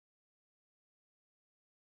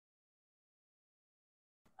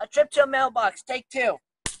A trip to a mailbox. Take 2.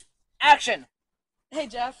 Action. Hey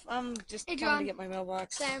Jeff, I'm just trying to get my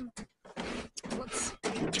mailbox. Sam. Whoops.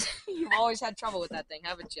 You've always had trouble with that thing,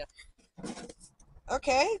 haven't you?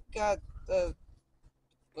 Okay, got the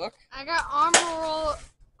book. I got Armor Roll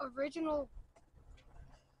Original.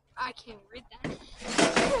 I can't read that.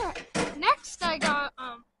 Next, I got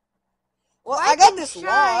Well, Wyatt I got and this Shine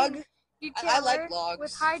log. detailer I like logs.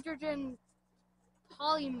 with hydrogen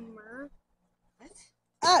polymer. What?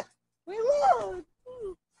 Ah, we log.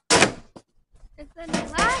 And then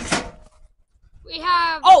last, we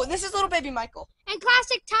have Oh, this is little baby Michael. and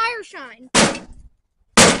classic tire shine.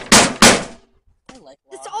 I like logs.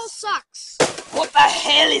 This all sucks. What the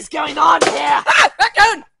hell is going on here? Ah,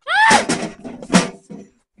 raccoon! Ah!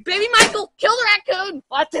 Baby Michael, kill the raccoon!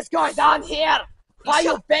 What is going on here? Why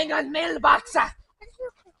you bang on mailboxes?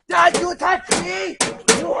 Did you touch me?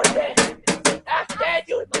 You are dead. I'm dead,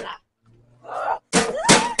 you mother.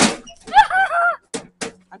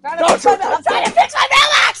 I'm trying to fix my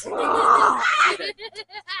mailbox!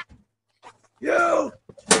 You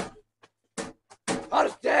are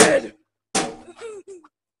dead.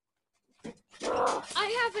 I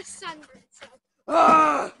have a sunburn, so.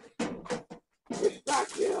 Get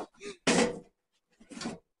back here.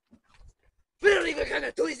 We're even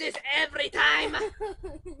gonna do this every time. Are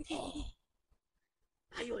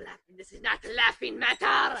you laughing? This is not a laughing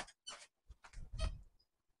matter.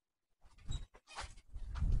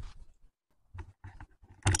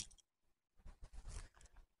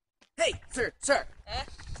 Hey, sir.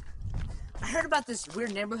 I heard about this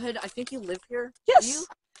weird neighborhood. I think you live here. Yes. Do you?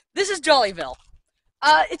 This is Jollyville.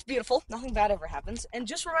 It's beautiful. Nothing bad ever happens. And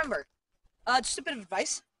just remember, just a bit of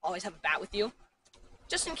advice. Always have a bat with you.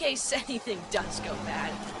 Just in case anything does go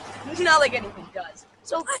bad. Not like anything does.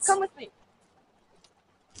 So come with me.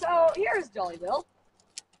 So here's Jollyville.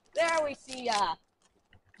 There we see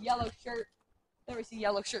yellow shirt. There we see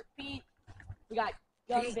yellow shirt Pete. We got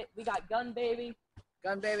gun baby.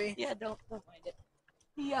 Gun baby. Yeah, don't mind it.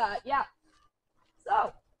 Yeah.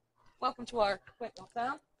 So, welcome to our quaint little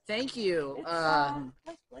town. Thank you. It's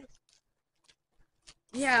nice place.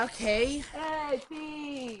 Yeah, okay. Hey,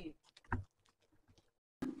 Pete.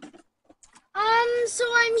 So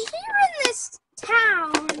I'm here in this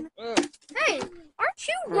town. Hey, aren't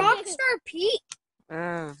you Rockstar Pete?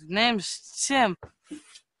 Name's Tim.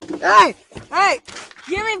 Hey,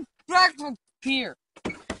 give me back the beer.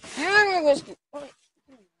 Give me my whiskey.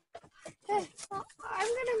 Hey, I'm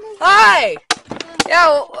gonna move. Hi!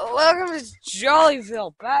 Yeah, welcome to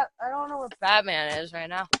Jollyville. I don't know what Batman is right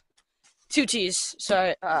now. 2 T's,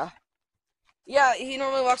 sorry. Yeah, he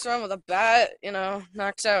normally walks around with a bat,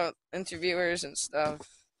 knocks out interviewers and stuff.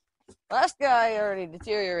 Last guy already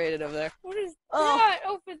deteriorated over there. What is that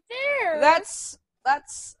over there? That's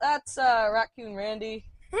Raccoon Randy.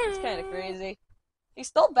 It's kind of crazy. He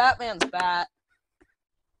stole Batman's bat.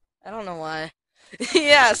 I don't know why.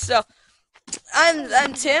 Yeah, so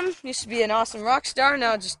I'm Tim. Used to be an awesome rock star.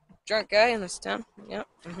 Now just drunk guy in this town. Yep.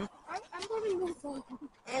 I'm gonna move on.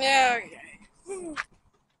 Yeah.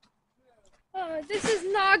 Okay. This is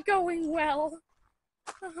not going well.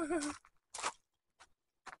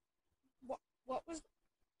 What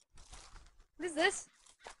is this?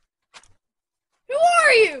 Who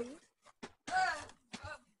are you?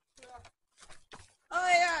 Oh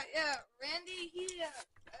yeah. Randy,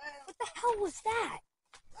 What the hell was that?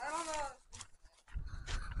 I don't know.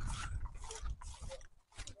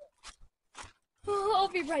 I'll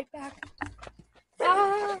be right back.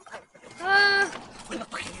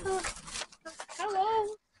 Hello.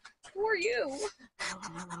 Who are you?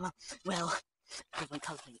 Well, everyone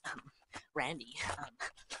calls me Randy.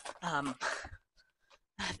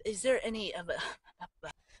 Is there any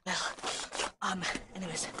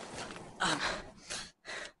anyways,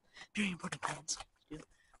 very important plans to do.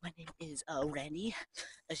 My name is Randy,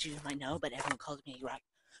 as you might know, but everyone calls me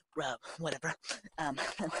whatever.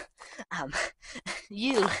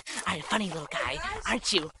 You are a funny little guy,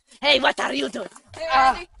 aren't you? Hey, what are you doing? Hey,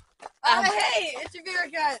 Randy. Hey, interviewer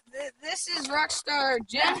guy. This is Rockstar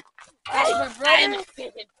Jim. That's my brother.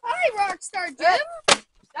 Hi, Rockstar Jim.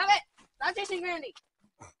 Stop it! Stop chasing Randy.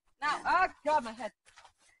 Now, God, my head.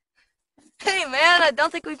 Hey, man, I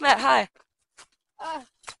don't think we've met. Hi.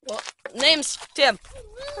 Well, name's Tim.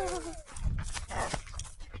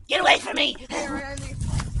 Get away from me! Hey, Randy.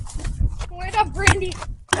 Wait up, Randy.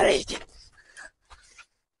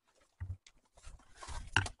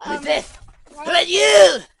 Who's this? Who are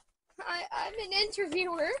you? I'm an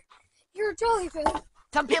interviewer. You're Jollyville.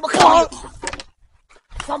 Some people call you.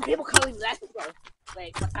 That's wrong.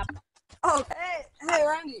 Wait, what's up? Oh, hey,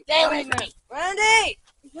 Randy. Stay away from me. Randy!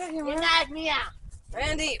 Get me out.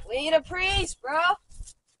 Randy, we need a priest, bro.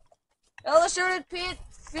 Illustrated Pete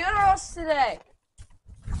funerals today.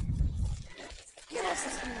 Get us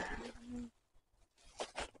this minute.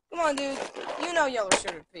 Come on, dude. You know Yellow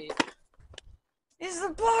Shirted Pete. He's the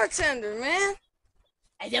bartender, man.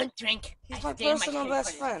 I don't drink. He's my personal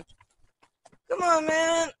best friend. Come on,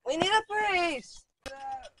 man. We need a priest.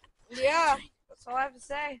 Yeah, that's all I have to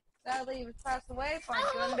say. Sadly, he was passed away. Fine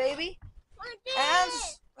gun, baby. And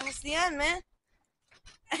that's the end, man.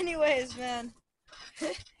 Anyways, man.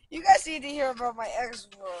 You guys need to hear about my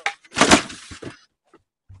ex-world.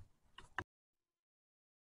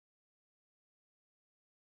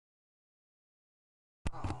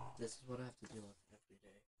 This is what I have to deal with every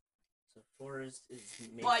day. So Forrest is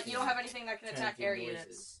making... What? You don't have anything that can attack air noises.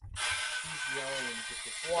 units? He's yelling just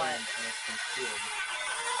a What? on his computer.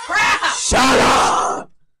 Crap! Shut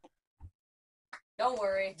up! Don't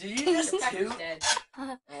worry. Did you just Your toot? is dead. Oh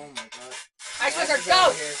my god. Icebreaker, That's go!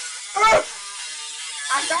 out here.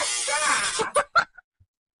 I got shot!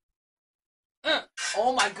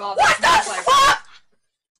 Oh my god. What that the smells fuck?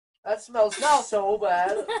 That smells so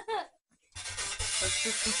bad.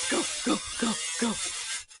 Let's go.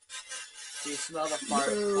 Do you smell the fart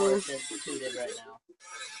Forrest just tooted right now?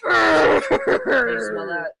 Do you smell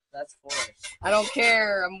that? That's Forrest. I don't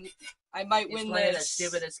care. I might He's win playing this. the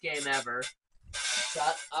stupidest game ever.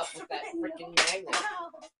 Shut up with that freaking magnet.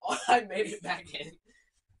 Oh, I made it back in.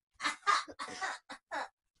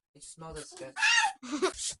 You smell disgusting.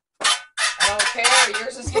 I don't care.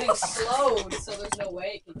 Yours is getting slowed, so there's no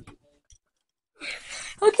way it can keep me.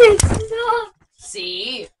 Okay, stop.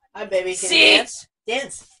 See? Hi, baby. Can See? you dance?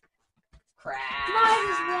 Dance. Crap. Might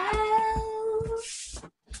as well.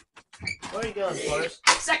 Where are you going, Forrest?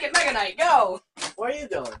 Second Mega Knight, go! Where are you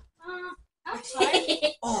going?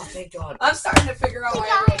 Outside. Oh, thank God. I'm starting to figure out why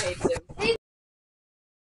everyone's